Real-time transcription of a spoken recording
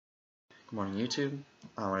Good morning, YouTube.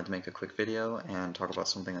 I wanted to make a quick video and talk about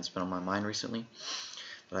something that's been on my mind recently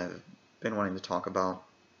that I've been wanting to talk about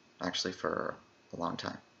actually for a long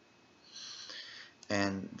time.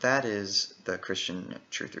 And that is the Christian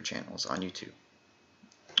truther channels on YouTube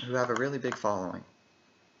who have a really big following.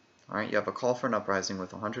 Alright, you have a Call for an Uprising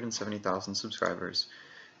with 170,000 subscribers,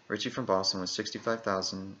 Richie from Boston with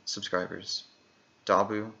 65,000 subscribers,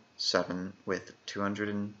 Dabu7 with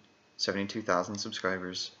 272,000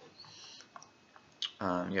 subscribers.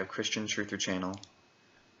 You have Christian Truther Channel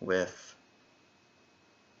with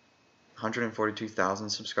 142,000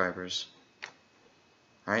 subscribers.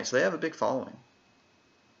 Alright, so they have a big following.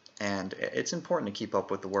 And it's important to keep up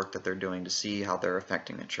with the work that they're doing to see how they're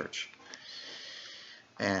affecting the church.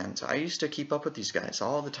 And I used to keep up with these guys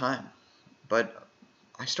all the time, but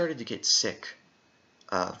I started to get sick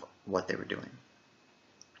of what they were doing.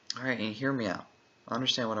 Alright, and hear me out.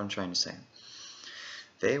 Understand what I'm trying to say.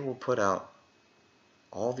 They will put out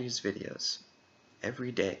all these videos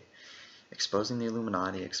every day exposing the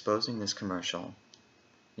Illuminati, exposing this commercial,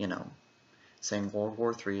 you know, saying World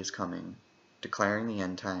War III is coming, declaring the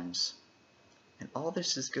end times, and all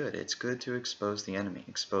this is good. It's good to expose the enemy,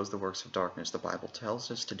 expose the works of darkness. The Bible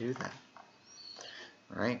tells us to do that.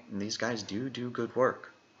 Alright? And these guys do good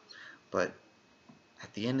work. But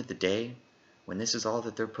at the end of the day, when this is all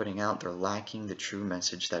that they're putting out, they're lacking the true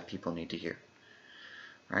message that people need to hear.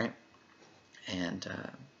 Right? And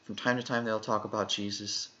from time to time they'll talk about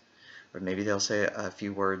Jesus, or maybe they'll say a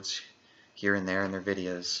few words here and there in their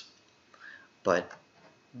videos. But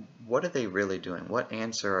what are they really doing? What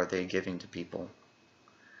answer are they giving to people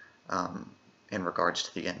in regards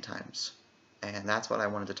to the end times? And that's what I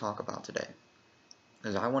wanted to talk about today.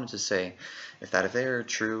 Because I wanted to say if they are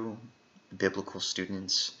true biblical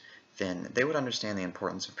students, then they would understand the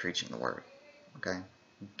importance of preaching the word. Okay?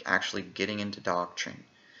 Actually getting into doctrine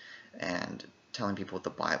and telling people what the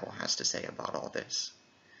Bible has to say about all this.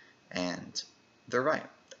 And they're right.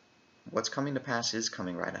 What's coming to pass is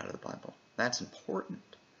coming right out of the Bible. That's important.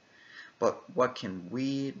 But what can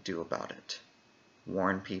we do about it?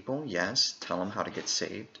 Warn people, yes. Tell them how to get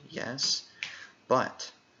saved, yes. But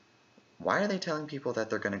why are they telling people that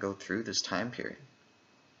they're going to go through this time period?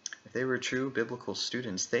 If they were true biblical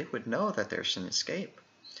students, they would know that there's an escape.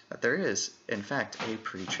 That there is, in fact, a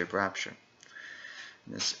pre-trib rapture.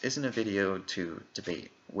 This isn't a video to debate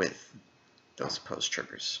with those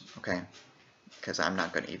post-tribbers, okay? Because I'm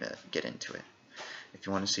not going to even get into it. If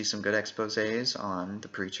you want to see some good exposés on the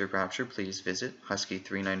pre-trib rapture, please visit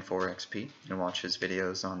Husky394XP and watch his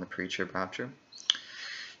videos on the pre-trib rapture.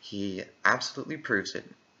 He absolutely proves it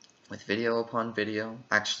with video upon video,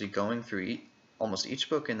 actually going through almost each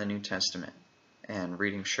book in the New Testament and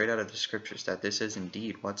reading straight out of the scriptures that this is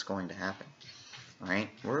indeed what's going to happen. Alright?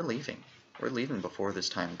 We're leaving. We're leaving before this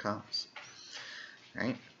time comes.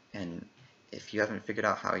 Right? And if you haven't figured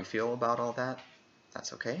out how you feel about all that,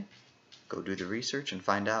 that's okay. Go do the research and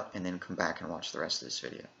find out, and then come back and watch the rest of this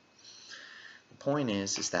video. The point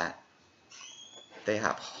is that they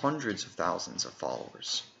have hundreds of thousands of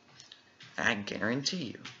followers. And I guarantee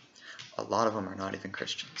you, a lot of them are not even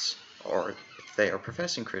Christians. Or if they are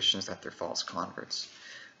professing Christians, that they're false converts.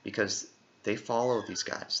 Because they follow these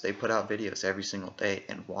guys. They put out videos every single day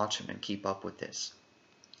and watch them and keep up with this.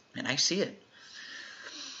 And I see it.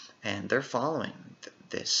 And they're following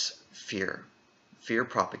this fear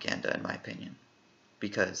propaganda, in my opinion.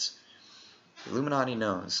 Because the Illuminati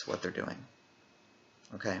knows what they're doing.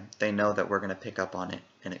 Okay? They know that we're going to pick up on it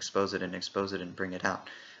and expose it and bring it out.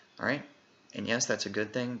 Alright? And yes, that's a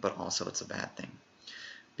good thing, but also it's a bad thing.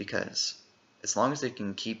 Because as long as they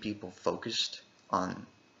can keep people focused on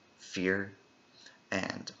fear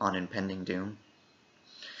and on impending doom,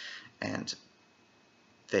 and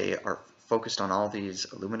they are focused on all these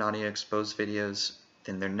Illuminati exposed videos,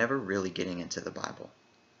 then they're never really getting into the Bible.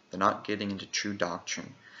 They're not getting into true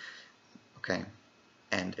doctrine. Okay?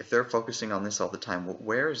 And if they're focusing on this all the time,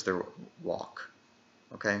 where is their walk?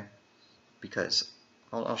 Okay? Because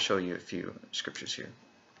I'll show you a few scriptures here.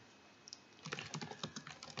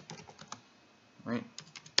 Right?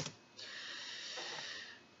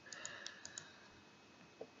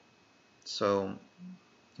 So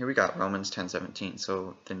here we got Romans 10:17.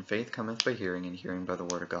 So then faith cometh by hearing, and hearing by the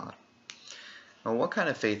word of God. Now what kind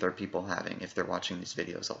of faith are people having if they're watching these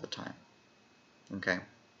videos all the time? Okay?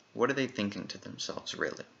 What are they thinking to themselves,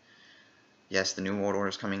 really? Yes, the New World Order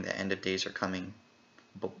is coming, the end of days are coming,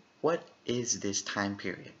 but what is this time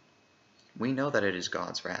period? We know that it is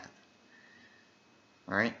God's wrath.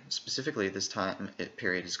 Alright? Specifically, this time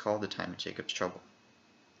period is called the time of Jacob's trouble.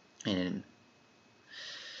 And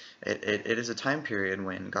It is a time period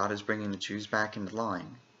when God is bringing the Jews back into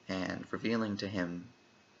line, and revealing to him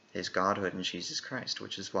his godhood in Jesus Christ,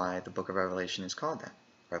 which is why the book of Revelation is called that,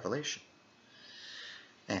 Revelation.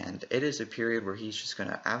 And it is a period where he's just going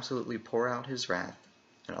to absolutely pour out his wrath.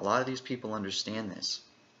 And a lot of these people understand this.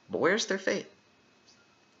 But where's their faith?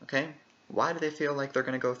 Okay? Why do they feel like they're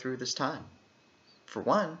going to go through this time? For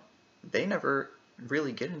one, they never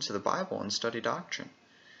really get into the Bible and study doctrine.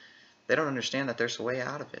 They don't understand that there's a way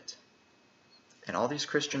out of it. And all these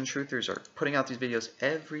Christian truthers are putting out these videos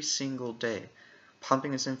every single day,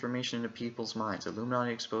 pumping this information into people's minds.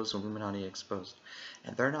 Illuminati exposed, Illuminati exposed.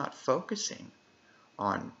 And they're not focusing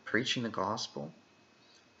on preaching the gospel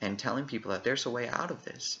and telling people that there's a way out of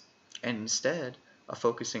this. And instead of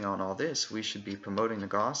focusing on all this, we should be promoting the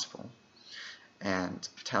gospel and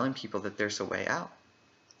telling people that there's a way out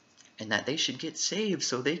and that they should get saved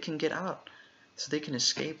so they can get out, so they can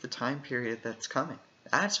escape the time period that's coming.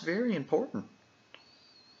 That's very important.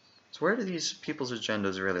 So where do these people's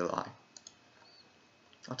agendas really lie?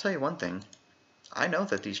 I'll tell you one thing. I know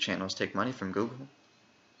that these channels take money from Google.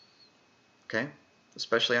 Okay?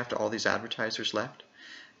 Especially after all these advertisers left.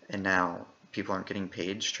 And now people aren't getting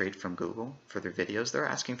paid straight from Google for their videos. They're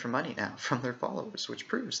asking for money now from their followers, which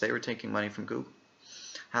proves they were taking money from Google.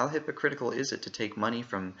 How hypocritical is it to take money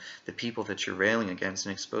from the people that you're railing against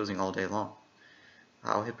and exposing all day long?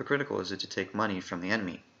 How hypocritical is it to take money from the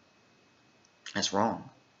enemy? That's wrong.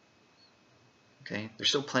 Okay? There's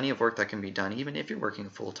still plenty of work that can be done, even if you're working a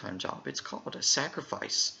full-time job. It's called a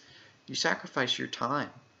sacrifice. You sacrifice your time,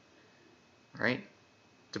 right,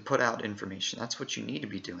 to put out information. That's what you need to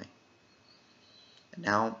be doing. And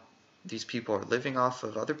now these people are living off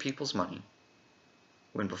of other people's money,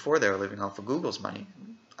 when before they were living off of Google's money.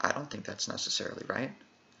 I don't think that's necessarily right.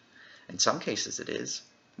 In some cases it is,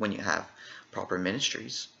 when you have proper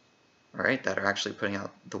ministries, all right, that are actually putting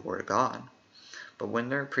out the Word of God. But when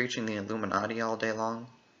they're preaching the Illuminati all day long,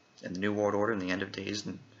 and the New World Order and the end of days,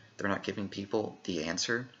 and they're not giving people the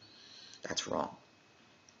answer, that's wrong,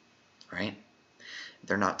 right?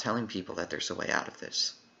 They're not telling people that there's a way out of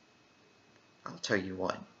this. I'll tell you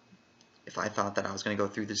what, if I thought that I was going to go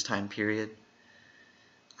through this time period,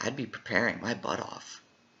 I'd be preparing my butt off,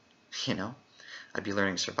 you know? I'd be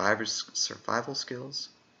learning survival skills,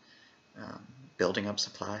 building up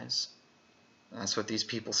supplies. That's what these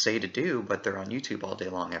people say to do, but they're on YouTube all day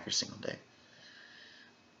long every single day.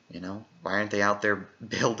 You know, why aren't they out there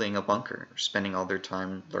building a bunker, or spending all their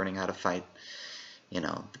time learning how to fight, you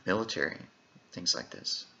know, the military, things like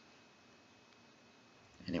this?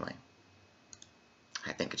 Anyway,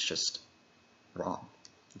 I think it's just wrong.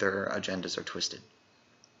 Their agendas are twisted.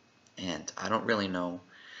 And I don't really know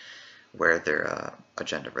where their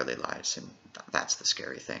agenda really lies, and that's the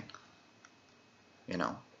scary thing. You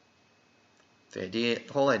know, the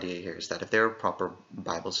whole idea here is that if they were proper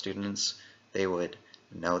Bible students, they would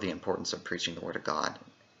know the importance of preaching the Word of God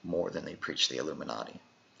more than they preach the Illuminati,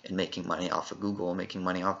 and making money off of Google, making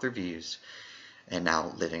money off their views, and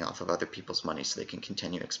now living off of other people's money so they can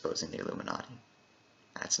continue exposing the Illuminati.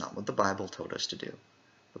 That's not what the Bible told us to do.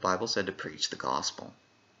 The Bible said to preach the gospel,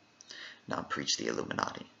 not preach the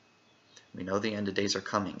Illuminati. We know the end of days are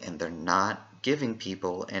coming, and they're not giving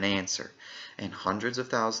people an answer. And hundreds of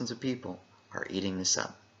thousands of people are eating this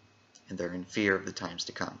up, and they're in fear of the times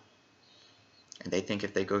to come. And they think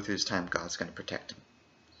if they go through this time, God's going to protect them.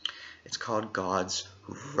 It's called God's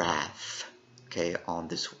wrath, okay, on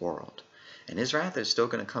this world. And his wrath is still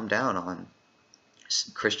going to come down on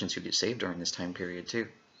Christians who get saved during this time period too.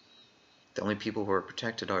 The only people who are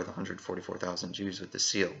protected are the 144,000 Jews with the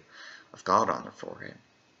seal of God on their forehead.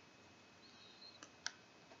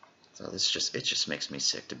 So it just makes me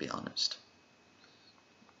sick, to be honest.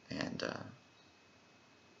 And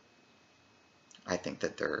I think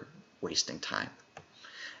that they're wasting time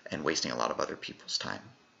and wasting a lot of other people's time.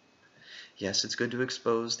 Yes, it's good to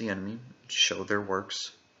expose the enemy, show their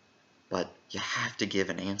works, but you have to give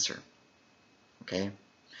an answer, okay?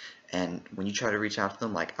 And when you try to reach out to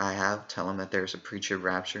them like I have, tell them that there's a pre-trib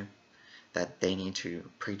rapture, that they need to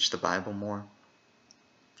preach the Bible more,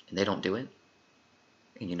 and they don't do it,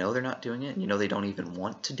 and you know they're not doing it, and you know they don't even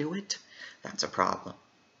want to do it, that's a problem.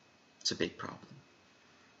 It's a big problem.